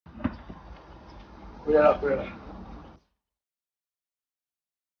回来了，回来了。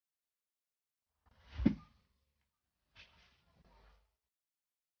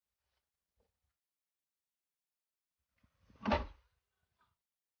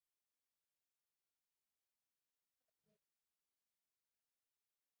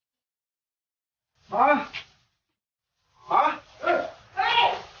啊！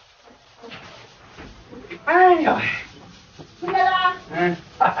哎呀！回来了。嗯。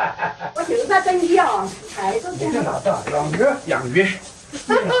我就在等你啊，菜都点了。洋芋。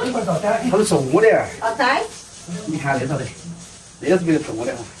他是种的。啊，在。你看那头的，那是给他种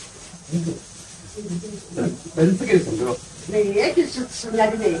的哈。真是给他种的。那就是吃人家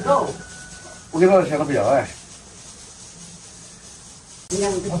的那个。我给他钱都不要哎。他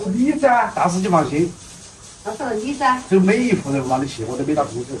是你噻，大事你放心。他说你噻。就每一户人往里去，我都没打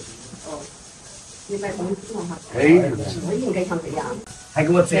工资。哦。你买工资了哈？哎，我应该像这样。还给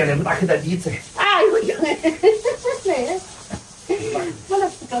我折那么大口袋李子。哎呦呀！我来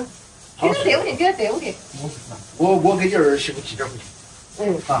吃个。给他对点，给他对点。我给你儿媳妇寄点回去。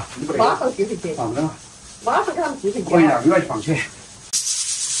嗯。啊，你不马上寄回去。放着。马上给他们寄回去。我洋芋放起。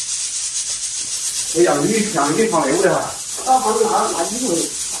我洋芋放那屋的哈。哦，放那衣服里。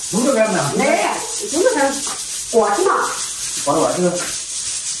弄到干嘛？没，弄到干挂起嘛。挂到外头。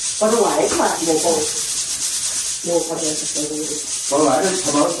挂到外头啊，蘑菇的这个。挂到外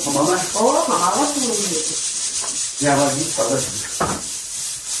头，泡猫吗？哦，泡猫是。你看吧，你泡到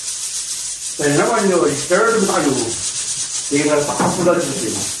这儿玩油一点儿都不打油，这个大不了就是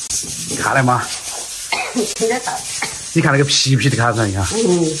嘛。你看来嘛？有点大。你看那个皮的看上，你看。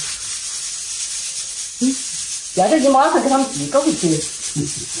要得你马上给他们寄个回去，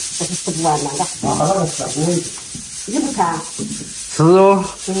这是吃不完那个。啊，那个是你不看？是哦。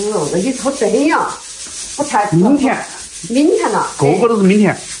是哦，那你好真呀！我才明天了。个个都是明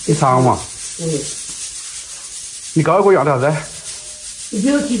天，你尝嘛。你高一个要的啥子？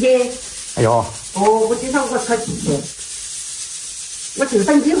牛蹄筋。哎呦。哦，我经常给我炒鸡翅。我就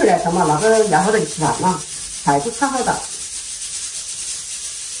等你回来干嘛？那个要好得吃饭嘛，菜都炒好的。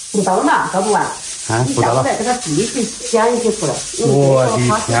不到嘛，搞不完。你下午来给他继续剪一些出来。我的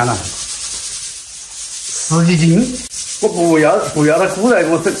天呐！10几斤，我不要他鼓来给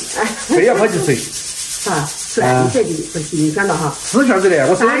我整，非要跑去睡。啊，涮水的不行讲了哈。吃馅子的，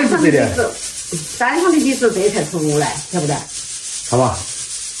我手里是谁的？山上的意思这才出来，晓不得？好吧，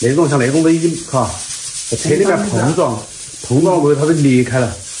那种像那种都已经哈，在车里面碰撞后它都裂开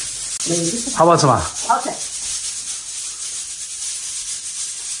了。好不好吃嘛？好吃。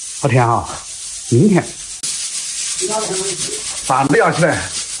好甜哈！明天。饭都要起来。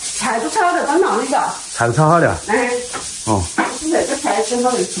菜都炒好了，刚弄的个。菜都炒好了。哦。这个菜正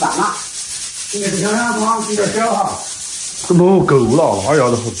好就吃饭了。你这小洋装有点小哈。怎么够了？哪要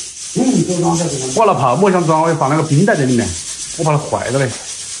得很？我拿泡沫箱装，我要放那个冰袋在里面，我怕它坏了嘞。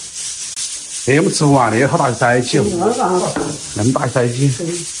这我们吃不完的，好大一塞起哦。那么大一塞起，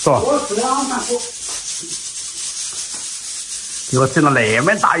是吧？给我整了那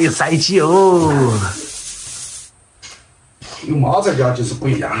么大一塞起哦。有妈在家就是不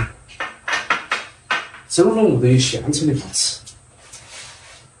一样，整笼都有现成的饭吃。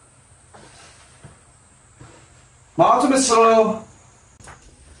妈准备吃喽。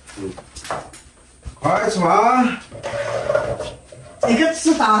快吃饭！这个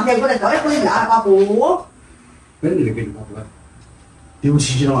吃饭还不得高一会压把锅。本地的给你打过来，6、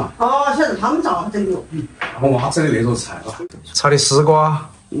7斤了嘛。哦，晓得他们咋整的？我妈整的那种菜了，炒的丝瓜，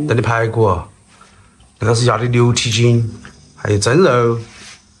炖的排骨，那个是压的6、7斤，还有蒸肉，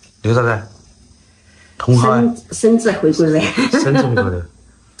那个啥子？茼蒿。省子回归味。省子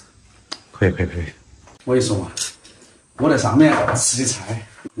回归的。可以。我跟你说嘛，我在上面吃的菜，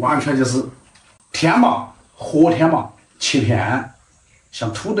完全就是天麻、活天麻切片，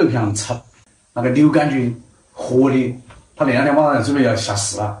像土豆片样炒。那个牛肝菌活的，他那两天晚上准备要下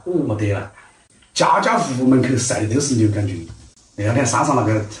市了，没得了。家家户户门口晒的都是牛肝菌。那两天山上那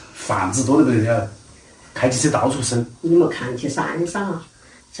个贩子多得不得了，开汽车到处收。你没看去山上啊？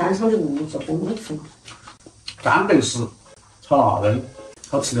山上的物质丰富。干豆豉炒腊肉，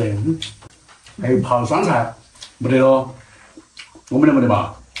好吃的。还有泡酸菜，没得咯。我们的没得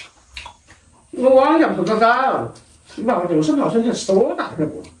吧？我往年泡得早，你爸爸就是泡酸菜吃多大块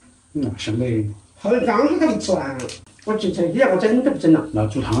不？香的。泡的刚好他没吃完，我记成你让我整都不整了。那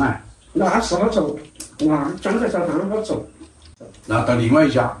煮汤哎？那是好做，那酸菜烧汤好做。那到另外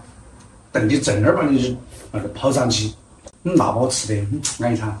一家，炖的正儿八经是那个泡鳝鸡，那不好吃的，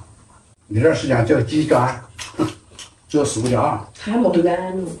安逸餐。那点时间只要几家，只有4、5家。太没得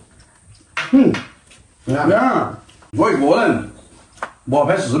眼了。这样，我一个人，不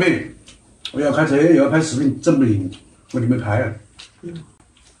拍视频，我要开车又要拍视频，整不赢，我就没拍了。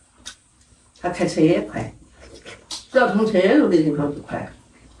他开车也快，只要通车路的地方就快。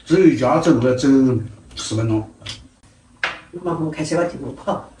只有一家走路要走10分钟。然后开车往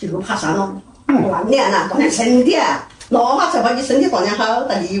地路爬山了。锻炼了，锻炼身体，那嘛才把你身体锻炼好，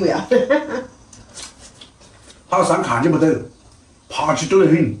才你以为啊？爬山看见不陡，爬起陡得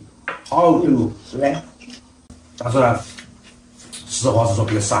很，好陡。是的。但是呢，实话实说，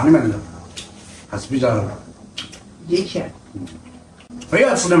这个山里面的人还是比较热情。非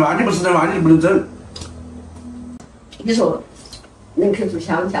要吃点饭，你不吃点饭你就不能走。你说能去住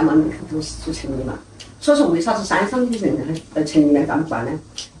乡下嘛，能去住城里嘛？所以说，为啥子山上的人在城里面干不惯呢？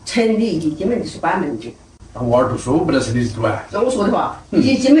城里一进门就是关门的。让娃儿读书不在城里读啊。照我说的话，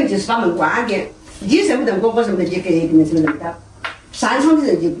一进门就是把门关的，你认不得我认不得你，隔壁的认不得。山上的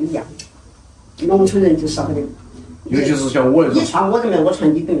人就不一样，农村人就少得。尤其是像我那种，你穿我的面，我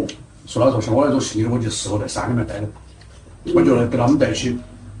穿你的面。说老实话，像我那种性格，我就适合在山里面待着。我觉得跟他们在一起，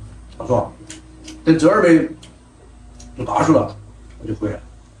他说，等正儿八读大学了，我就回来。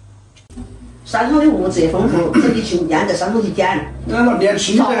山上的物质也丰富，你去烟在山上去捡。那年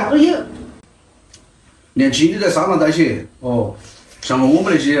轻的，都有。年轻的在山上待起，哦，像我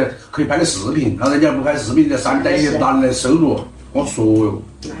们那些可以拍个视频，那人家不拍视频，在山里待起，哪里来收入？我说哟。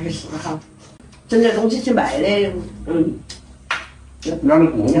那也是哈，整点东西去卖的，两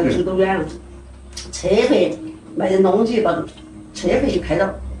个过要走多远了？车费卖点东西，把车费就开到。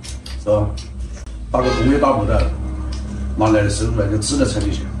是吧？打个工也打不到，哪来的收入呢？就只能城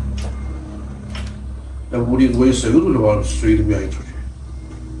里去。在屋里没有收入的话，谁都不愿意出去。